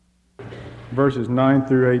verses 9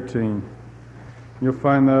 through 18. You'll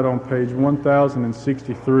find that on page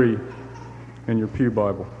 1063 in your Pew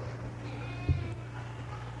Bible.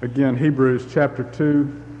 Again, Hebrews chapter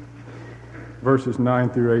 2, verses 9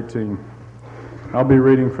 through 18. I'll be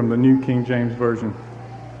reading from the New King James Version.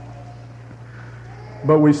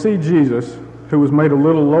 But we see Jesus, who was made a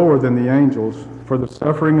little lower than the angels for the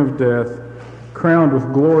suffering of death, crowned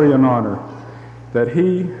with glory and honor, that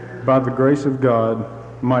he, by the grace of God,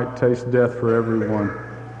 might taste death for everyone.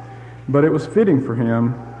 But it was fitting for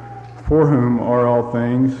him, for whom are all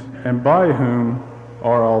things, and by whom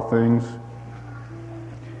are all things,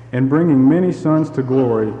 in bringing many sons to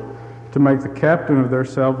glory, to make the captain of their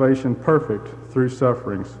salvation perfect through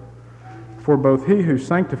sufferings. For both he who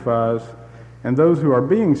sanctifies and those who are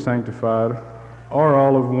being sanctified are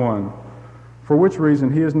all of one, for which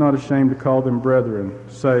reason he is not ashamed to call them brethren,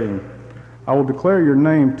 saying, I will declare your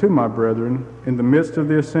name to my brethren. In the midst of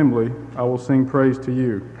the assembly I will sing praise to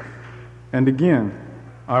you. And again,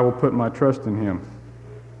 I will put my trust in him.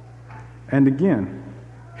 And again,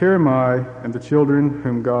 here am I and the children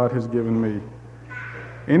whom God has given me.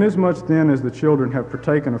 Inasmuch then as the children have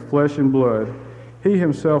partaken of flesh and blood, he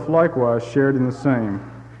himself likewise shared in the same,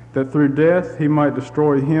 that through death he might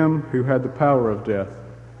destroy him who had the power of death,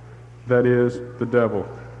 that is, the devil,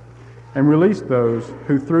 and release those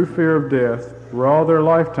who through fear of death were all their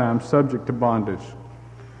lifetime subject to bondage.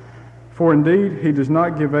 For indeed he does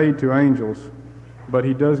not give aid to angels, but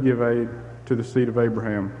he does give aid to the seed of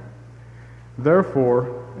Abraham.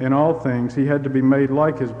 Therefore, in all things he had to be made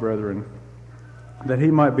like his brethren, that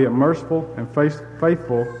he might be a merciful and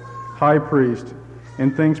faithful high priest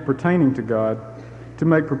in things pertaining to God, to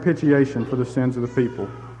make propitiation for the sins of the people.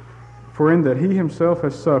 For in that he himself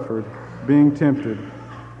has suffered, being tempted,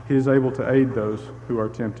 he is able to aid those who are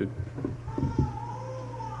tempted.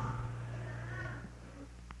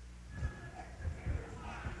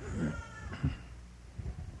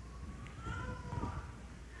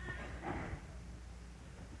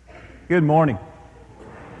 Good morning.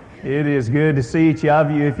 It is good to see each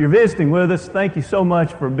of you. If you're visiting with us, thank you so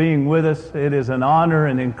much for being with us. It is an honor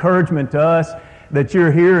and encouragement to us that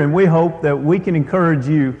you're here, and we hope that we can encourage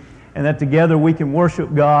you and that together we can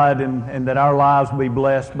worship God and that our lives will be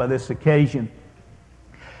blessed by this occasion.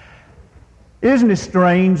 Isn't it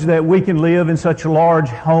strange that we can live in such large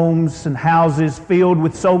homes and houses filled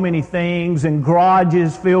with so many things, and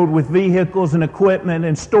garages filled with vehicles and equipment,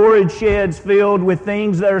 and storage sheds filled with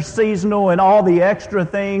things that are seasonal and all the extra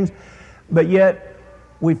things, but yet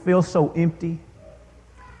we feel so empty?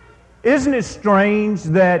 Isn't it strange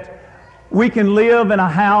that we can live in a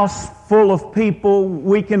house full of people,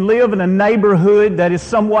 we can live in a neighborhood that is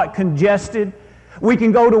somewhat congested, we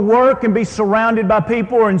can go to work and be surrounded by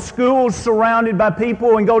people, or in schools surrounded by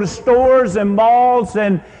people, and go to stores and malls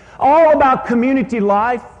and all about community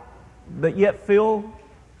life, but yet feel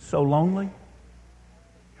so lonely?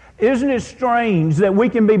 Isn't it strange that we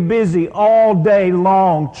can be busy all day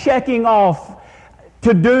long, checking off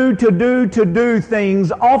to do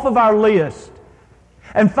things off of our list?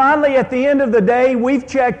 And finally, at the end of the day, we've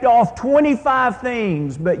checked off 25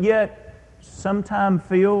 things, but yet sometimes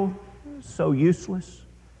feel so useless.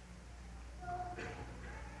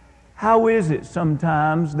 How is it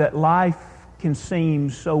sometimes that life can seem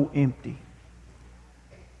so empty?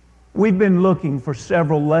 We've been looking for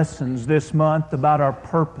several lessons this month about our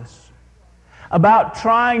purpose, about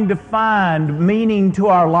trying to find meaning to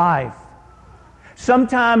our life.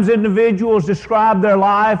 Sometimes individuals describe their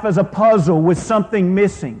life as a puzzle with something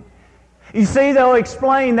missing. You see, they'll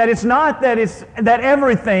explain that it's not that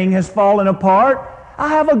everything has fallen apart. I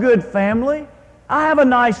have a good family. I have a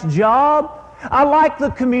nice job. I like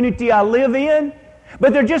the community I live in.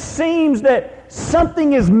 But there just seems that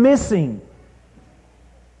something is missing.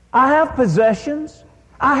 I have possessions.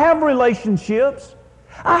 I have relationships.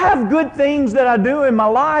 I have good things that I do in my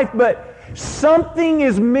life, but something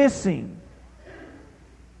is missing.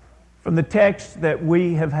 From the text that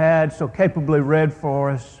we have had so capably read for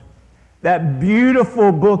us, that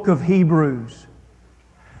beautiful book of Hebrews,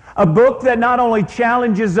 a book that not only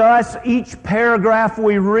challenges us each paragraph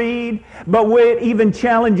we read, but it even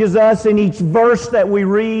challenges us in each verse that we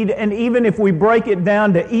read, and even if we break it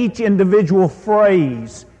down to each individual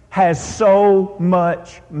phrase, has so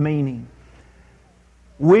much meaning.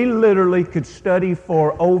 We literally could study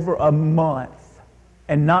for over a month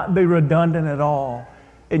and not be redundant at all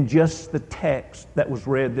in just the text that was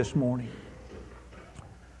read this morning.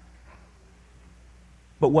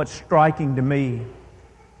 But what's striking to me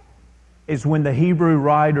is when the Hebrew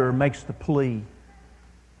writer makes the plea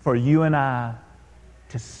for you and I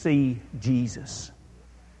to see Jesus.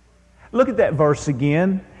 Look at that verse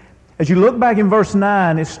again. As you look back in verse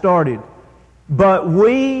 9, it started, but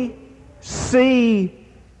we see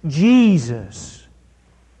Jesus,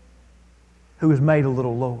 who is made a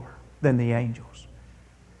little lower than the angels.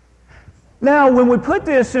 Now, when we put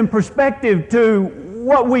this in perspective to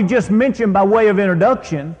what we just mentioned by way of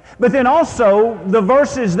introduction, but then also the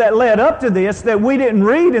verses that led up to this that we didn't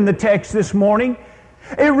read in the text this morning,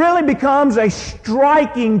 it really becomes a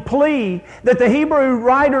striking plea that the Hebrew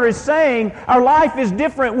writer is saying our life is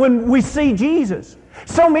different when we see Jesus.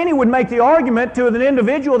 So many would make the argument to an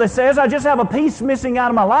individual that says, I just have a piece missing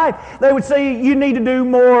out of my life. They would say, you need to do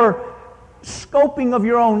more scoping of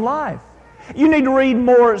your own life. You need to read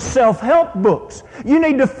more self-help books. You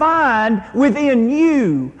need to find within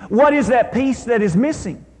you what is that piece that is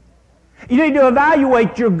missing. You need to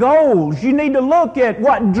evaluate your goals. You need to look at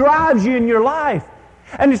what drives you in your life.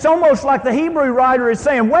 And it's almost like the Hebrew writer is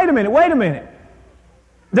saying, wait a minute.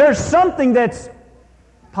 There's something that's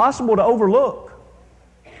possible to overlook.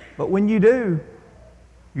 But when you do,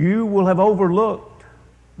 you will have overlooked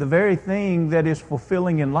the very thing that is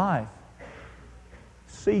fulfilling in life.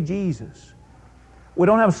 See Jesus. We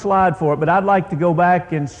don't have a slide for it, but I'd like to go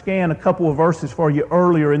back and scan a couple of verses for you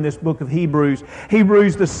earlier in this book of Hebrews.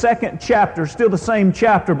 Hebrews, the 2nd chapter, still the same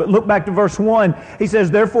chapter, but look back to verse 1. He says,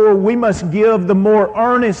 therefore we must give the more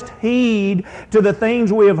earnest heed to the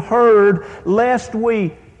things we have heard, lest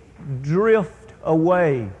we drift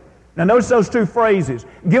away. Now notice those two phrases.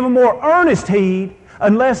 Give a more earnest heed,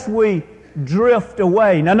 unless we drift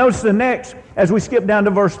away. Now notice the next, as we skip down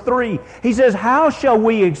to verse 3. He says, how shall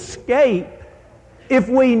we escape if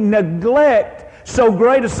we neglect so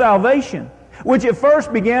great a salvation, which at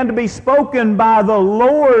first began to be spoken by the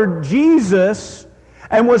Lord Jesus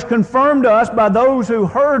and was confirmed to us by those who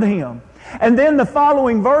heard Him? And then the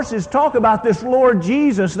following verses talk about this Lord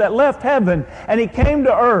Jesus that left heaven and He came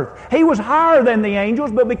to earth. He was higher than the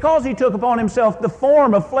angels, but because He took upon Himself the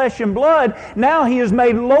form of flesh and blood, now He is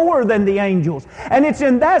made lower than the angels. And it's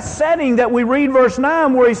in that setting that we read verse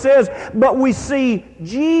 9 where He says, but we see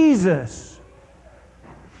Jesus.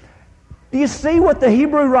 Do you see what the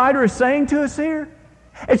Hebrew writer is saying to us here?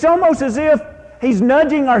 It's almost as if he's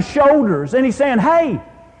nudging our shoulders and he's saying, hey,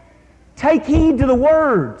 take heed to the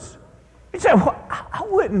words. You say, well, I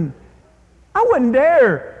wouldn't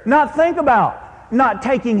dare not think about not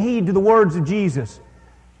taking heed to the words of Jesus.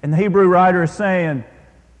 And the Hebrew writer is saying,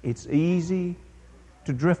 it's easy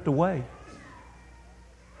to drift away.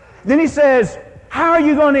 Then he says, how are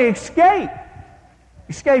you going to escape?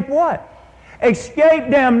 Escape what?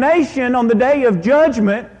 Escape damnation on the day of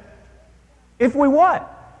judgment if we what?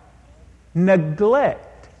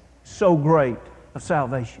 Neglect so great a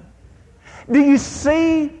salvation. Do you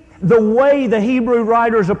see the way the Hebrew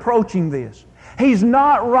writer is approaching this? He's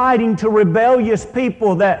not writing to rebellious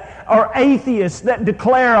people that are atheists that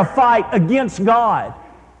declare a fight against God.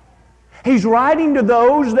 He's writing to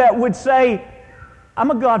those that would say,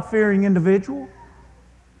 I'm a God-fearing individual,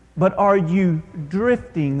 but are you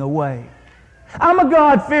drifting away? I'm a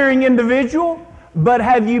God-fearing individual, but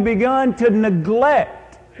have you begun to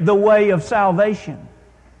neglect the way of salvation?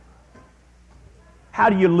 How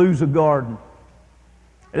do you lose a garden?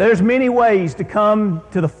 There's many ways to come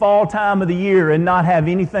to the fall time of the year and not have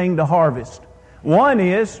anything to harvest. One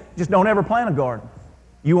is, just don't ever plant a garden.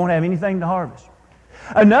 You won't have anything to harvest.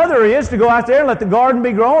 Another is to go out there and let the garden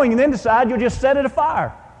be growing and then decide you'll just set it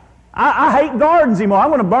afire. I hate gardens anymore. I'm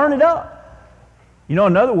going to burn it up. You know,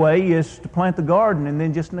 another way is to plant the garden and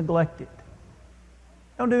then just neglect it.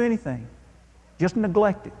 Don't do anything. Just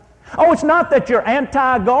neglect it. Oh, it's not that you're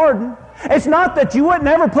anti-garden. It's not that you would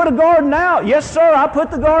never put a garden out. Yes, sir, I put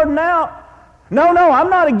the garden out. No, I'm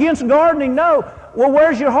not against gardening. No. Well,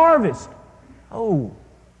 where's your harvest? Oh,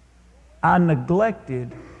 I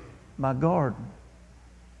neglected my garden.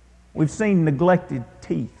 We've seen neglected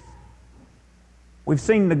teeth. We've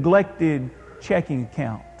seen neglected checking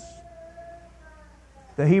accounts.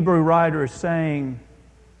 The Hebrew writer is saying,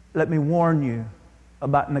 let me warn you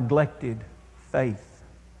about neglected faith.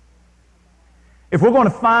 If we're going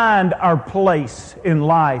to find our place in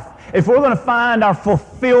life, if we're going to find our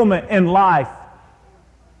fulfillment in life,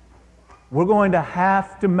 we're going to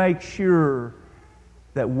have to make sure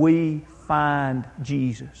that we find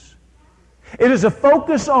Jesus. It is a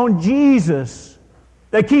focus on Jesus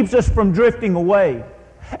that keeps us from drifting away.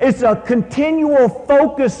 It's a continual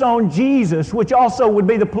focus on Jesus, which also would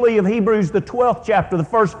be the plea of Hebrews, the 12th chapter, the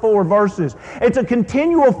first 4 verses. It's a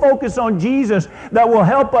continual focus on Jesus that will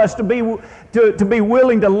help us to be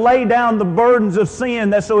willing to lay down the burdens of sin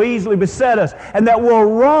that so easily beset us, and that will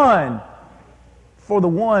run for the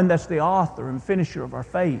one that's the author and finisher of our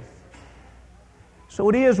faith. So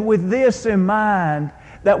it is with this in mind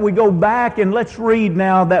that we go back and let's read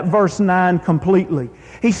now that verse 9 completely.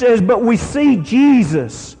 He says, but we see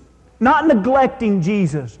Jesus, not neglecting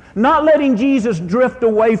Jesus, not letting Jesus drift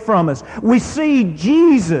away from us. We see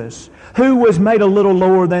Jesus, who was made a little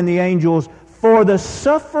lower than the angels for the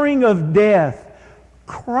suffering of death,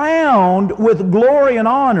 crowned with glory and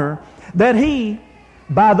honor, that He,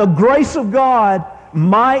 by the grace of God,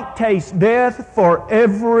 might taste death for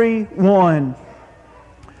everyone.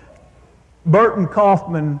 Burton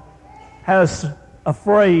Kaufman has a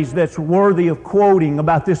phrase that's worthy of quoting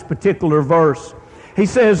about this particular verse. He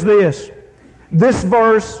says this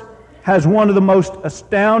verse has one of the most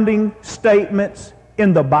astounding statements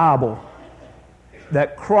in the Bible,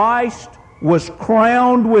 that Christ was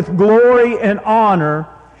crowned with glory and honor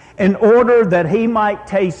in order that He might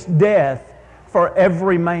taste death for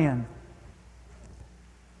every man.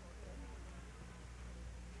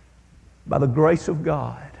 By the grace of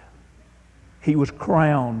God, He was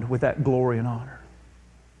crowned with that glory and honor.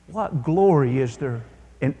 What glory is there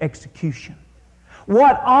in execution?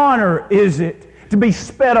 What honor is it to be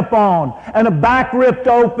sped upon and a back ripped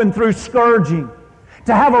open through scourging?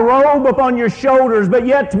 To have a robe upon your shoulders, but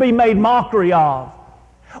yet to be made mockery of?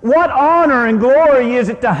 What honor and glory is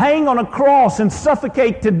it to hang on a cross and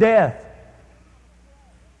suffocate to death?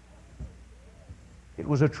 It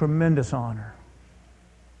was a tremendous honor,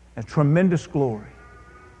 a tremendous glory,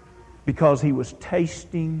 because He was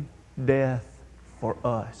tasting death for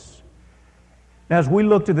us. Now, as we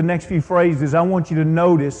look to the next few phrases, I want you to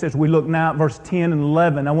notice, as we look now at verse 10 and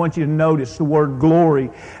 11, I want you to notice the word glory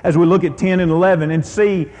as we look at 10 and 11 and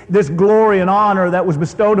see this glory and honor that was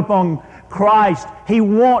bestowed upon Christ. He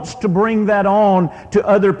wants to bring that on to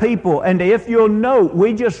other people. And if you'll note,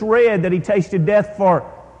 we just read that He tasted death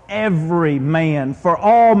for every man, for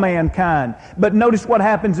all mankind. But notice what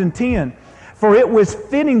happens in 10. For it was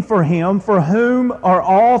fitting for Him, for whom are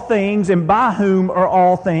all things, and by whom are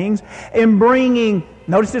all things, in bringing,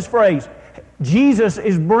 notice this phrase, Jesus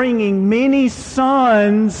is bringing many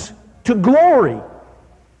sons to glory,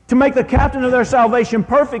 to make the captain of their salvation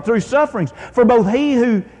perfect through sufferings. For both He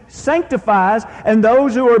who sanctifies and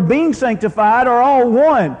those who are being sanctified are all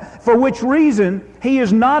one, for which reason He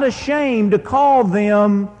is not ashamed to call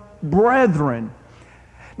them brethren.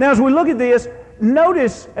 Now, as we look at this,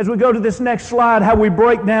 notice, as we go to this next slide, how we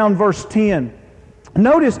break down verse 10.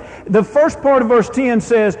 Notice the first part of verse 10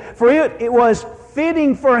 says, for it was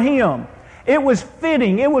fitting for Him. It was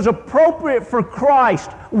fitting. It was appropriate for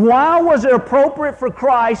Christ. Why was it appropriate for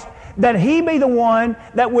Christ that He be the one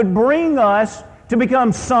that would bring us to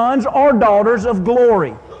become sons or daughters of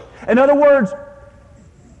glory? In other words,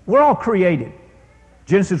 we're all created,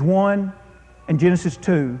 Genesis 1 and Genesis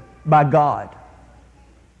 2, by God.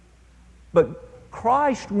 But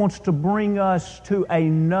Christ wants to bring us to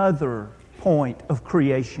another point of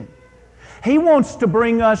creation. He wants to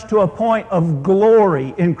bring us to a point of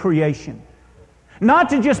glory in creation. Not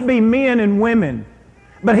to just be men and women,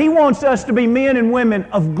 but He wants us to be men and women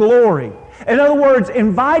of glory. In other words,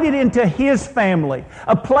 invited into His family,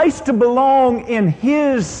 a place to belong in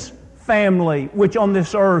His family, which on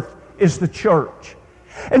this earth is the church.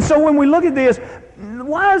 And so when we look at this,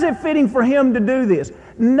 why is it fitting for Him to do this?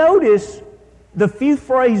 Notice the few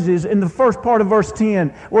phrases in the first part of verse 10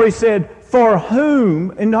 where He said, for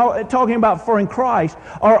whom, and talking about for in Christ,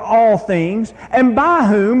 are all things, and by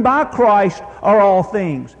whom, by Christ, are all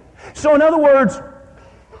things. So in other words,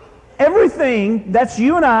 everything that's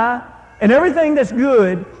you and I, and everything that's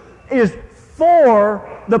good, is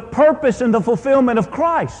for the purpose and the fulfillment of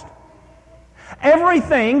Christ.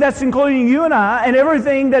 Everything that's including you and I, and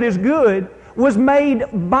everything that is good, was made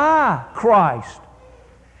by Christ.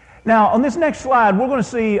 Now, on this next slide, we're going to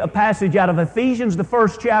see a passage out of Ephesians, the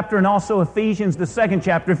first chapter, and also Ephesians, the second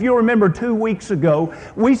chapter. If you'll remember 2 weeks ago,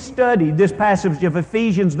 we studied this passage of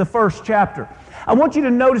Ephesians, the first chapter. I want you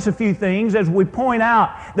to notice a few things as we point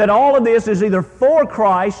out that all of this is either for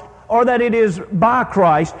Christ or that it is by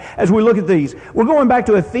Christ as we look at these. We're going back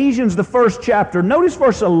to Ephesians, the first chapter. Notice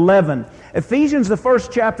verse 11. Ephesians, the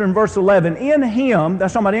first chapter, and verse 11. In Him,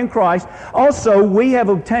 that's talking about in Christ, also we have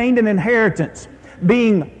obtained an inheritance,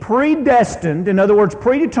 being predestined, in other words,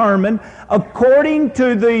 predetermined, according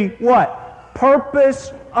to the what?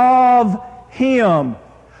 Purpose of Him,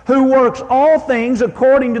 who works all things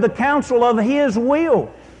according to the counsel of His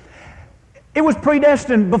will. It was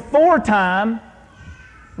predestined before time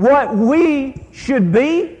what we should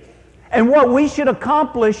be and what we should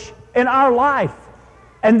accomplish in our life.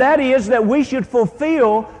 And that is that we should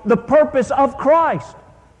fulfill the purpose of Christ.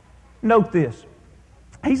 Note this.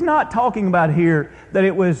 He's not talking about here that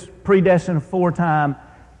it was predestined aforetime,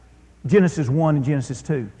 Genesis 1 and Genesis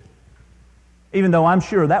 2. even though I'm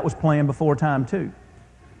sure that was planned before time too.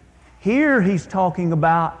 Here he's talking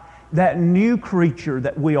about that new creature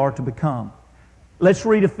that we are to become. Let's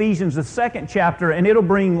read Ephesians, the 2nd chapter, and it'll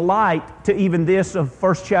bring light to even this of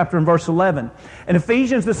 1st chapter and verse 11. In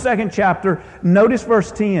Ephesians, the 2nd chapter, notice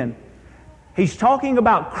verse 10. He's talking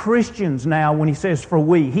about Christians now when he says, for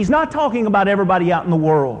we. He's not talking about everybody out in the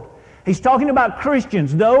world. He's talking about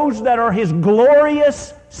Christians, those that are His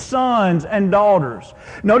glorious sons and daughters.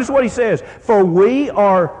 Notice what he says, for we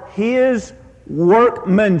are His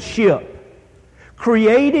workmanship,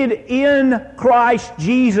 created in Christ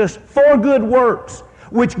Jesus for good works,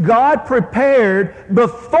 which God prepared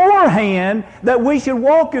beforehand that we should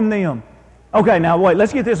walk in them. Okay, now wait,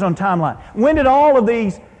 let's get this on timeline. When were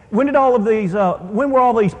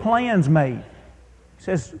all these plans made? It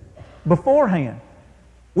says beforehand.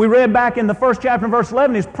 We read back in the 1st chapter, verse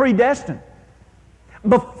 11, is predestined.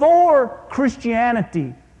 Before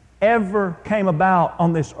Christianity ever came about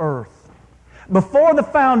on this earth, before the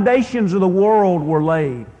foundations of the world were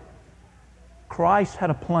laid, Christ had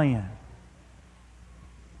a plan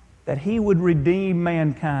that He would redeem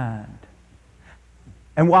mankind.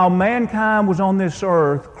 And while mankind was on this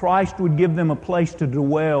earth, Christ would give them a place to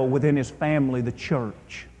dwell within His family, the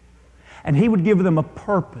church. And He would give them a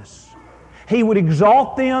purpose. He would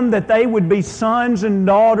exalt them that they would be sons and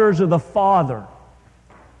daughters of the Father.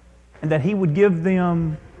 And that He would give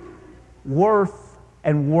them worth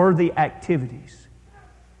and worthy activities.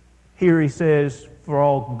 Here he says, for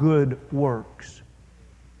all good works.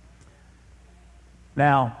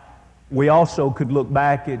 Now, we also could look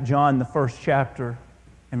back at John, the 1st chapter,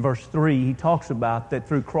 and verse 3. He talks about that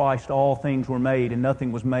through Christ all things were made and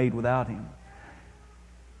nothing was made without Him.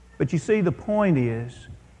 But you see, the point is,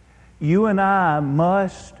 you and I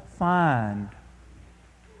must find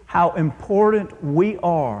how important we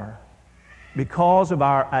are because of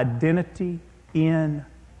our identity in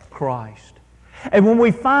Christ. And when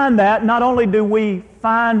we find that, not only do we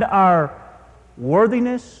find our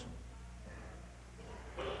worthiness,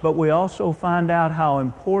 but we also find out how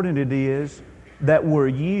important it is that we're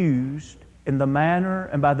used in the manner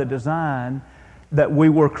and by the design that we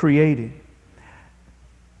were created.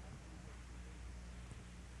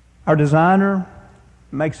 Our designer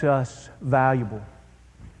makes us valuable.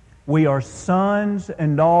 We are sons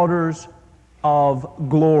and daughters of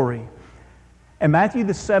glory. In Matthew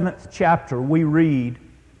the 7th chapter, we read,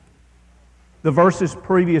 the verses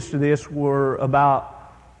previous to this were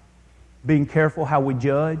about being careful how we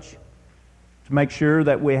judge, to make sure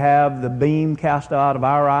that we have the beam cast out of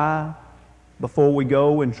our eye before we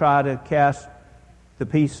go and try to cast the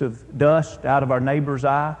piece of dust out of our neighbor's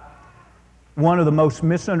eye. One of the most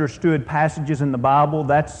misunderstood passages in the Bible,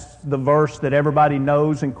 that's the verse that everybody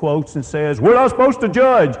knows and quotes and says, we're not supposed to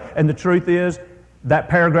judge. And the truth is, that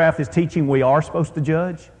paragraph is teaching we are supposed to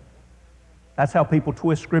judge. That's how people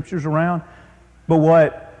twist scriptures around. But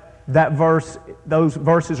what those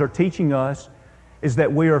verses are teaching us is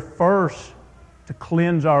that we are first to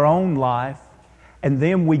cleanse our own life, and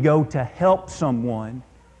then we go to help someone,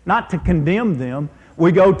 not to condemn them.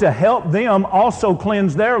 We go to help them also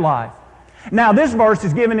cleanse their life. Now, this verse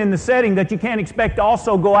is given in the setting that you can't expect to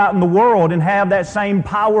also go out in the world and have that same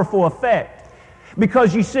powerful effect.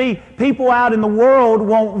 Because you see, people out in the world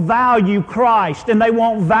won't value Christ, and they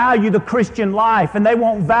won't value the Christian life, and they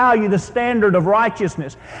won't value the standard of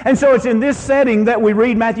righteousness. And so it's in this setting that we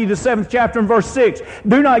read Matthew the 7th chapter and verse 6.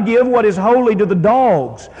 Do not give what is holy to the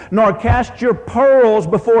dogs, nor cast your pearls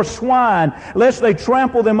before swine, lest they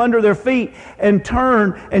trample them under their feet and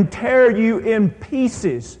turn and tear you in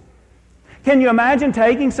pieces. Can you imagine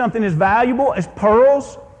taking something as valuable as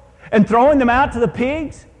pearls and throwing them out to the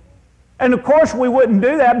pigs? And of course we wouldn't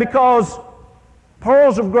do that because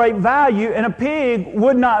pearls of great value, and a pig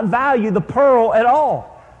would not value the pearl at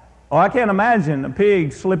all. Oh, I can't imagine a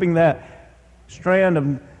pig slipping that strand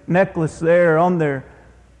of necklace there on their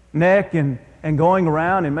neck and going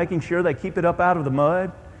around and making sure they keep it up out of the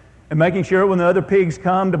mud, and making sure when the other pigs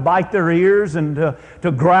come to bite their ears and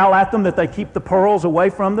to growl at them that they keep the pearls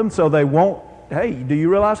away from them so they won't. Hey, do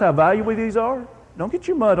you realize how valuable these are? Don't get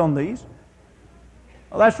your mud on these.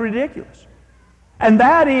 Well, that's ridiculous. And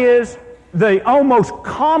that is the almost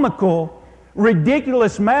comical,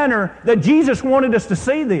 ridiculous manner that Jesus wanted us to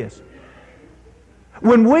see this.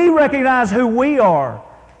 When we recognize who we are,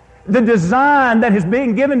 the design that has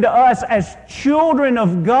been given to us as children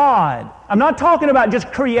of God. I'm not talking about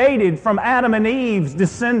just created from Adam and Eve's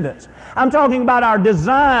descendants. I'm talking about our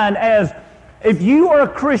design as, if you are a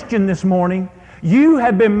Christian this morning, you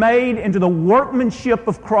have been made into the workmanship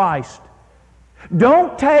of Christ.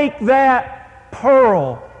 Don't take that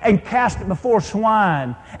pearl and cast it before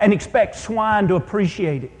swine and expect swine to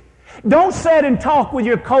appreciate it. Don't sit and talk with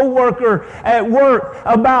your coworker at work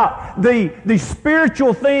about the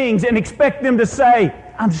spiritual things and expect them to say,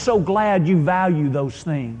 I'm so glad you value those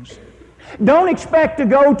things. Don't expect to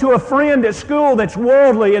go to a friend at school that's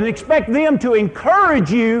worldly and expect them to encourage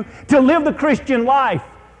you to live the Christian life.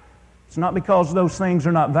 It's not because those things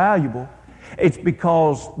are not valuable. It's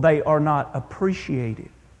because they are not appreciated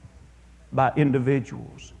by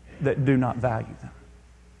individuals that do not value them.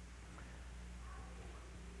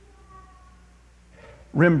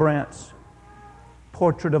 Rembrandt's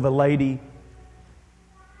portrait of a lady,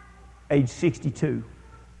 age 62.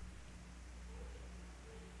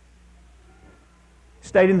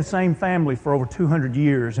 Stayed in the same family for over 200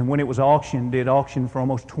 years, and when it was auctioned, it auctioned for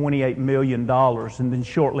almost $28 million. And then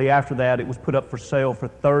shortly after that, it was put up for sale for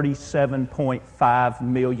 $37.5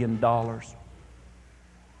 million.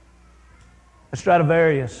 A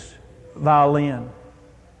Stradivarius violin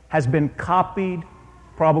has been copied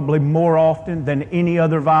probably more often than any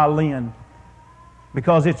other violin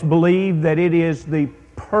because it's believed that it is the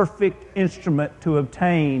perfect instrument to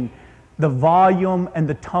obtain the volume and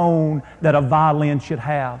the tone that a violin should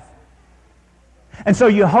have. And so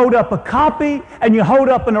you hold up a copy and you hold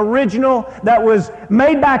up an original that was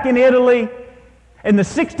made back in Italy in the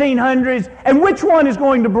 1600s, and which one is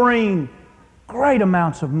going to bring great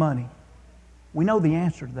amounts of money? We know the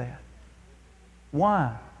answer to that.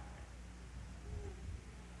 Why?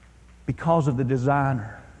 Because of the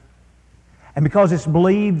designer. And because it's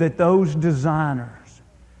believed that those designers,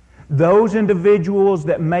 those individuals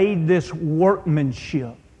that made this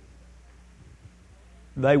workmanship,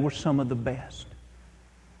 they were some of the best.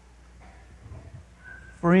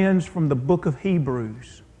 Friends, from the book of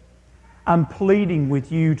Hebrews, I'm pleading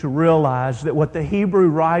with you to realize that what the Hebrew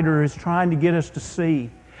writer is trying to get us to see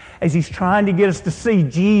is he's trying to get us to see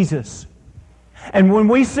Jesus. And when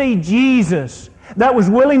we see Jesus that was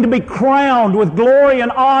willing to be crowned with glory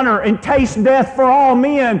and honor and taste death for all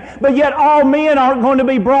men, but yet all men aren't going to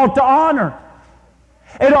be brought to honor.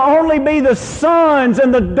 It'll only be the sons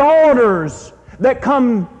and the daughters that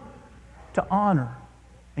come to honor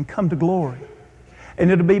and come to glory.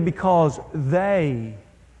 And it'll be because they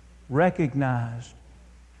recognized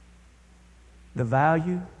the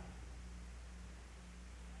value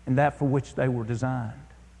and that for which they were designed,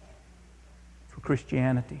 for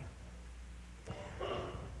Christianity.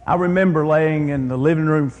 I remember laying in the living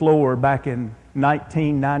room floor back in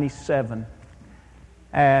 1997,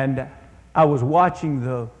 and I was watching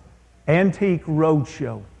the Antique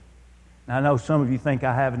Roadshow. I know some of you think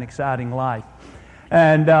I have an exciting life,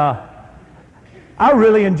 and I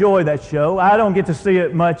really enjoy that show. I don't get to see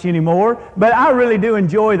it much anymore, but I really do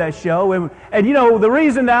enjoy that show. And you know, the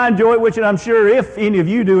reason that I enjoy it, which I'm sure if any of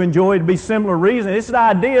you do enjoy it, it'd be similar reason. It's the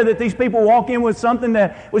idea that these people walk in with something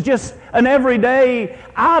that was just an everyday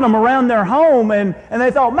item around their home, and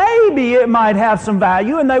they thought maybe it might have some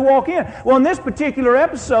value, and they walk in. Well, in this particular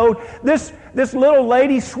episode, this little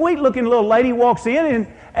lady, sweet-looking little lady, walks in,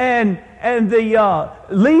 and the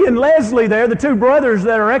Lee and Leslie there, the two brothers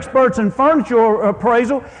that are experts in furniture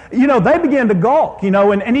appraisal, you know, they begin to gawk, you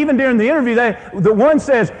know, and even during the interview, the one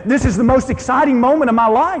says, "This is the most exciting moment of my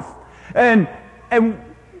life." And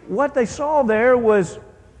what they saw there was,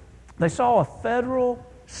 they saw a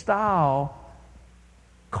Federal-style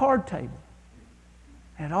card table.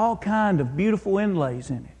 It had all kind of beautiful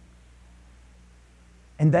inlays in it.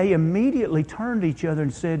 And they immediately turned to each other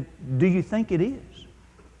and said, "Do you think it is?"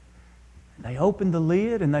 They opened the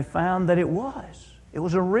lid and they found that it was. It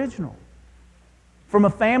was original. From a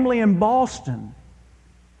family in Boston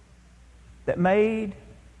that made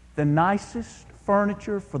the nicest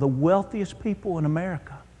furniture for the wealthiest people in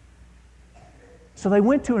America. So they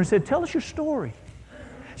went to her and said, "Tell us your story."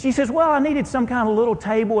 She says, "Well, I needed some kind of little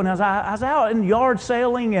table, and I was out in the yard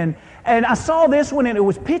sailing, and I saw this one, and it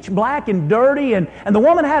was pitch black and dirty, and the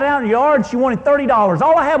woman had it out in the yard, and she wanted $30.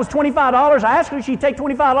 All I had was $25. I asked her if she'd take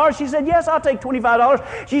 $25. She said, "Yes, I'll take $25.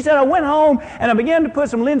 She said, "I went home, and I began to put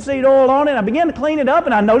some linseed oil on it, and I began to clean it up,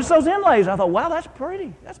 and I noticed those inlays. I thought, wow, that's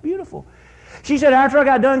pretty. That's beautiful." She said, "After I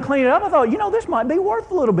got done cleaning it up, I thought, you know, this might be worth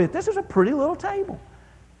a little bit. This is a pretty little table."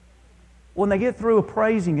 When they get through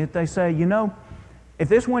appraising it, they say, "You know, if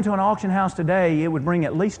this went to an auction house today, it would bring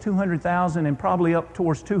at least $200,000 and probably up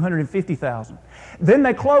towards $250,000. Then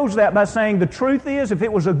they close that by saying, "The truth is, if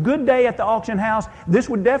it was a good day at the auction house, this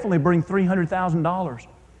would definitely bring $300,000.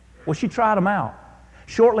 Well, she tried them out.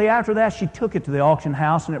 Shortly after that, she took it to the auction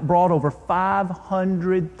house, and it brought over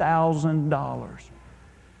 $500,000.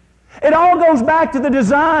 It all goes back to the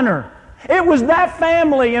designer. It was that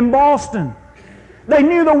family in Boston. They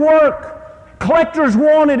knew the work Collectors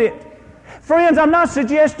wanted it. Friends, I'm not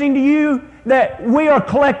suggesting to you that we are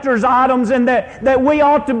collector's items and that we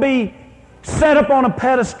ought to be set up on a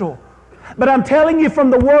pedestal. But I'm telling you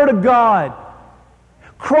from the Word of God,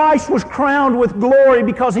 Christ was crowned with glory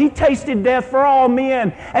because He tasted death for all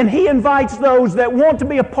men, and He invites those that want to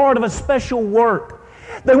be a part of a special work.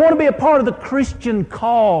 They want to be a part of the Christian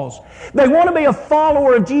cause. They want to be a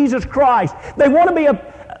follower of Jesus Christ. They want to be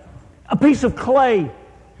a piece of clay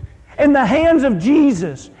in the hands of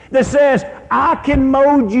Jesus that says, I can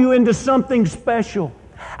mold you into something special.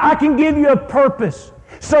 I can give you a purpose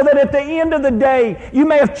so that at the end of the day, you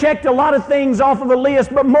may have checked a lot of things off of a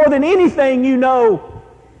list, but more than anything, you know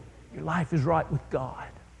your life is right with God.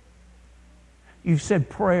 You've said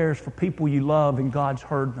prayers for people you love and God's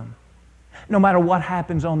heard them. No matter what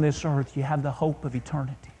happens on this earth, you have the hope of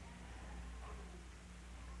eternity.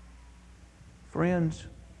 Friends,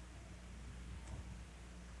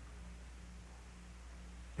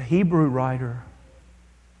 the Hebrew writer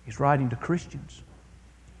is writing to Christians.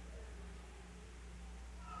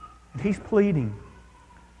 And he's pleading,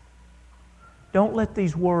 don't let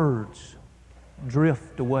these words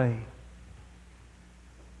drift away.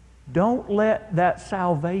 Don't let that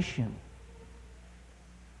salvation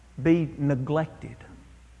be neglected.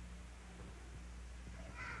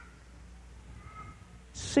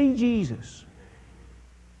 See Jesus,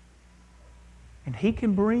 and He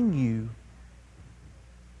can bring you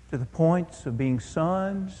to the points of being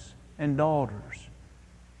sons and daughters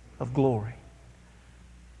of glory.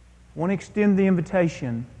 I want to extend the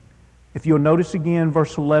invitation. If you'll notice again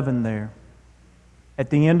verse 11 there. At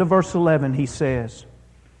the end of verse 11 he says,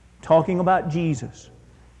 talking about Jesus,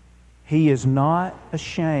 He is not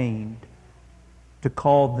ashamed to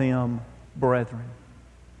call them brethren.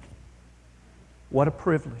 What a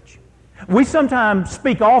privilege. We sometimes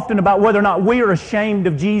speak often about whether or not we are ashamed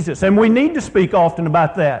of Jesus, and we need to speak often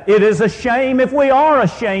about that. It is a shame if we are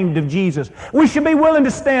ashamed of Jesus. We should be willing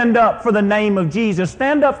to stand up for the name of Jesus,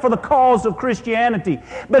 stand up for the cause of Christianity.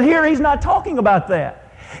 But here He's not talking about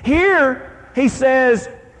that. Here He says,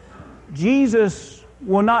 Jesus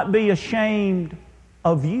will not be ashamed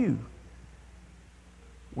of you.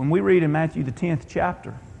 When we read in Matthew the 10th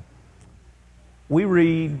chapter, we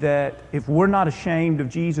read that if we're not ashamed of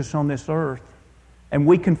Jesus on this earth and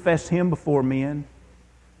we confess Him before men,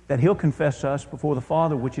 that He'll confess us before the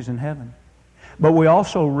Father which is in heaven. But we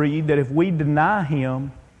also read that if we deny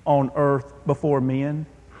Him on earth before men,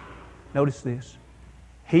 notice this,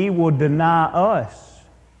 He will deny us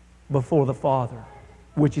before the Father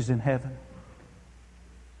which is in heaven.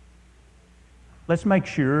 Let's make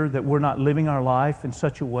sure that we're not living our life in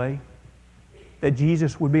such a way that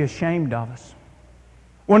Jesus would be ashamed of us.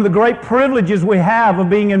 One of the great privileges we have of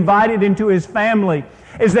being invited into His family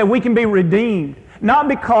is that we can be redeemed. Not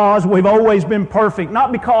because we've always been perfect,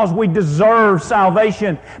 not because we deserve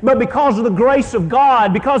salvation, but because of the grace of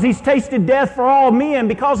God, because He's tasted death for all men,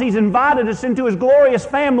 because He's invited us into His glorious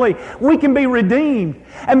family, we can be redeemed.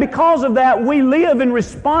 And because of that, we live in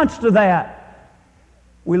response to that.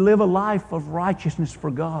 We live a life of righteousness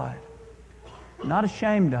for God, not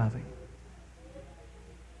ashamed of Him,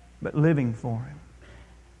 but living for Him.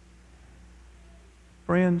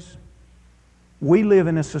 Friends, we live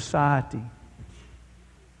in a society,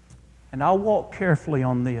 and I'll walk carefully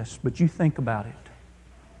on this, but you think about it.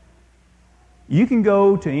 You can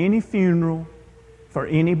go to any funeral for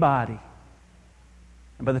anybody,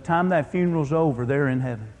 and by the time that funeral's over, they're in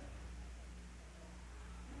heaven.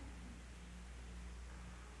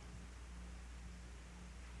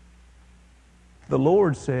 The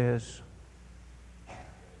Lord says,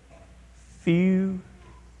 few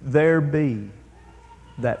there be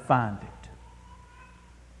that find it.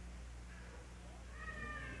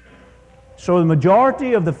 So the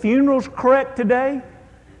majority of the funerals correct today?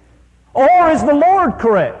 Or is the Lord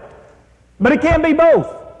correct? But it can't be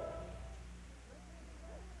both.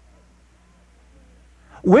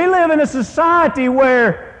 We live in a society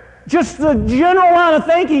where just the general line of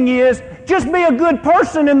thinking is, just be a good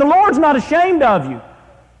person and the Lord's not ashamed of you.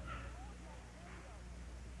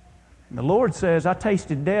 And the Lord says, I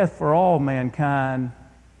tasted death for all mankind,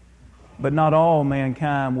 but not all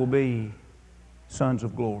mankind will be sons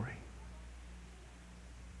of glory.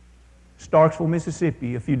 Starksville,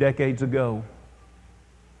 Mississippi, a few decades ago,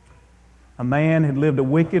 a man had lived a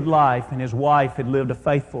wicked life and his wife had lived a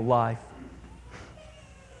faithful life.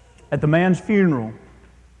 At the man's funeral,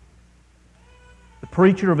 the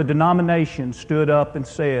preacher of a denomination stood up and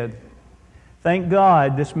said, thank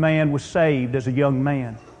God this man was saved as a young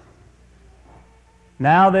man.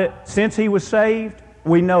 Now that since he was saved,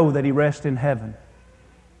 we know that he rests in heaven.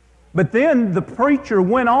 But then the preacher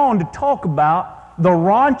went on to talk about the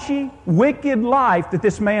raunchy, wicked life that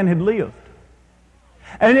this man had lived.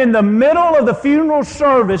 And in the middle of the funeral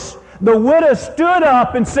service, the widow stood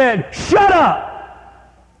up and said, "Shut up!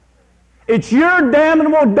 It's your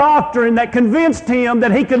damnable doctrine that convinced him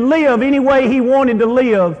that he could live any way he wanted to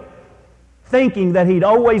live, thinking that he'd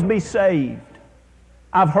always be saved.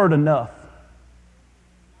 I've heard enough."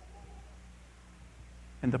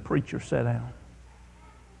 And the preacher sat down.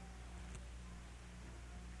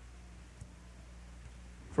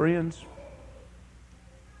 Friends,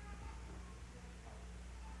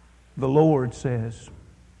 the Lord says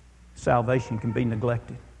salvation can be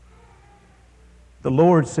neglected. The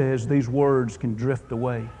Lord says these words can drift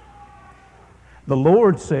away. The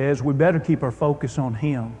Lord says we better keep our focus on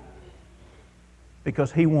Him,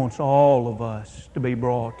 because He wants all of us to be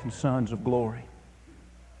brought to sons of glory,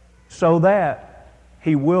 so that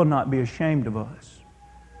He will not be ashamed of us,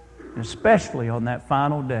 and especially on that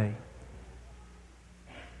final day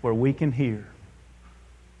where we can hear,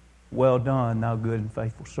 "Well done, thou good and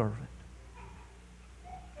faithful servant."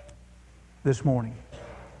 This morning,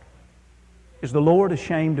 is the Lord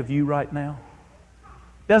ashamed of you right now?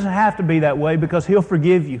 It doesn't have to be that way, because He'll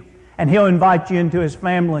forgive you and He'll invite you into His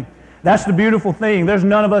family. That's the beautiful thing. There's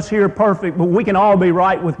none of us here perfect, but we can all be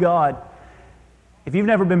right with God. If you've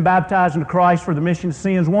never been baptized into Christ for the remission of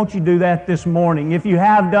sins, won't you do that this morning? If you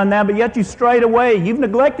have done that, but yet you strayed away, you've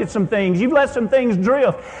neglected some things, you've let some things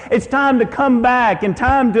drift, it's time to come back and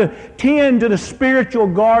time to tend to the spiritual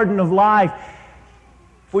garden of life.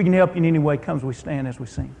 If we can help you in any way, come as we stand as we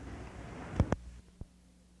sing.